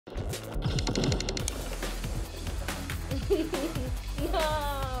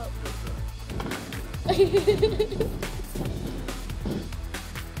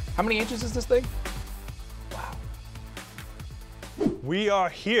How many inches is this thing? We are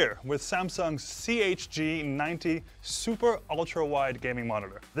here with Samsung's CHG90 Super Ultra-Wide Gaming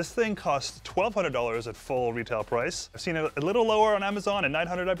Monitor. This thing costs $1,200 at full retail price. I've seen it a little lower on Amazon at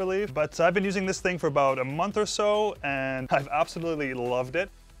 $900, I believe, but I've been using this thing for about a month or so, and I've absolutely loved it.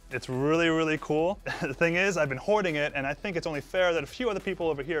 It's really, really cool. The thing is, I've been hoarding it, and I think it's only fair that a few other people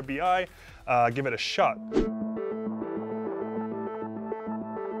over here at BI give it a shot.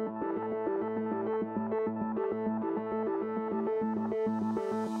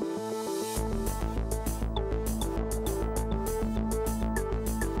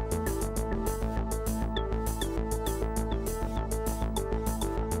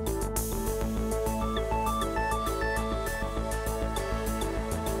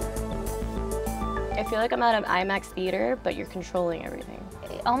 I feel like I'm at an IMAX theater, but you're controlling everything.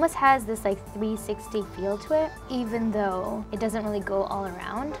 It almost has this like 360 feel to it, even though it doesn't really go all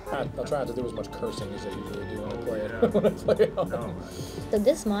around. I'll try not to do as much cursing as I usually do when I play it. When I play it. No. So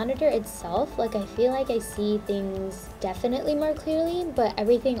this monitor itself, like I feel like I see things definitely more clearly, but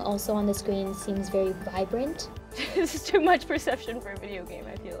everything also on the screen seems very vibrant. This is too much perception for a video game,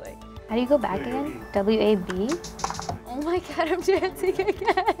 I feel like. How do you go back again? W-A-B? Oh my god, I'm dancing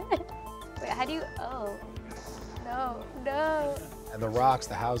again. Wait, how do you, oh. No, no. And the rocks,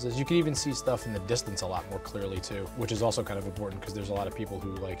 the houses, you can even see stuff in the distance a lot more clearly too, which is also kind of important because there's a lot of people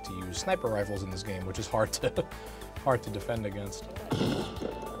who like to use sniper rifles in this game, which is hard to defend against.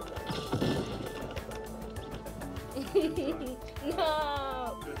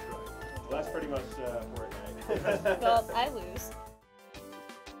 No. Good try. Well, that's pretty much Fortnite. Well, I lose.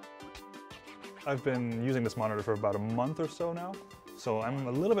 I've been using this monitor for about a month or so now, so I'm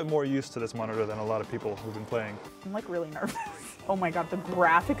a little bit more used to this monitor than a lot of people who've been playing. I'm like really nervous. Oh my god, the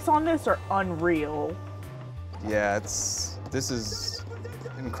graphics on this are unreal. Yeah, this is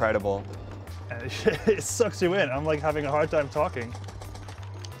incredible. And it sucks you in. I'm like having a hard time talking.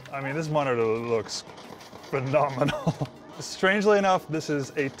 I mean, this monitor looks phenomenal. Strangely enough, this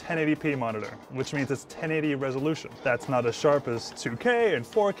is a 1080p monitor, which means it's 1080 resolution. That's not as sharp as 2K and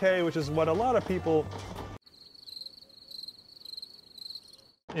 4K, which is what a lot of people,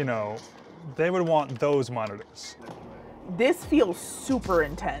 you know, they would want those monitors. This feels super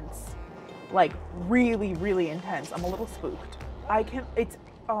intense. Like really, really intense. I'm a little spooked.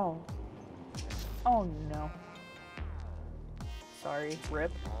 Oh no. Sorry,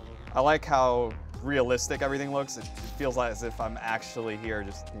 rip. I like how realistic everything looks. It feels like as if I'm actually here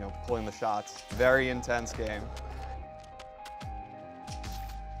just, you know, pulling the shots. Very intense game.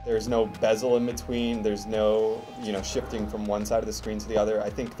 There's no bezel in between. There's no, you know, shifting from one side of the screen to the other. I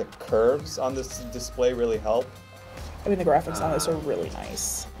think the curves on this display really help. I mean, the graphics on this are really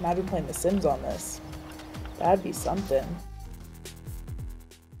nice. Imagine playing The Sims on this. That'd be something.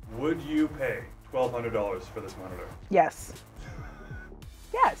 Would you pay $1,200 for this monitor? Yes.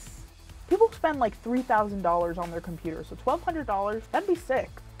 Yes. People spend like $3,000 on their computer, so $1,200, that'd be sick.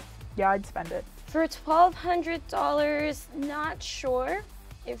 Yeah, I'd spend it. For $1,200, not sure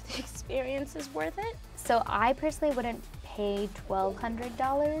if the experience is worth it. So I personally wouldn't pay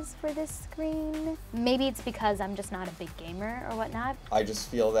 $1,200 for this screen. Maybe it's because I'm just not a big gamer or whatnot. I just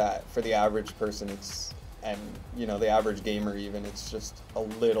feel that for the average person, and you know, the average gamer even, it's just a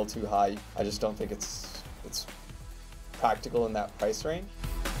little too high. I just don't think it's practical in that price range.